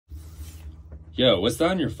Yo, what's that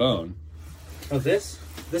on your phone? Oh, this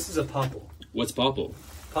is a Popl. What's Popl?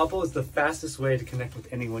 Popl is the fastest way to connect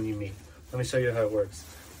with anyone you meet. Let me show you how it works.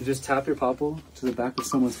 You just tap your Popl to the back of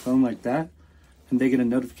someone's phone like that, and they get a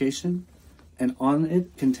notification, and on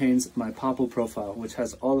it contains my Popl profile, which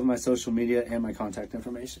has all of my social media and my contact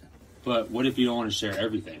information. But what if you don't want to share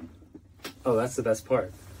everything? Oh, that's the best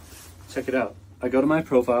part. Check it out. I go to my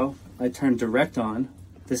profile, I turn direct on,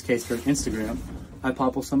 this case for Instagram, I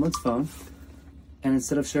Popl someone's phone, and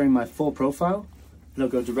instead of sharing my full profile, it'll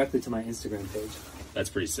go directly to my Instagram page.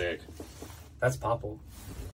 That's pretty sick. That's Popl.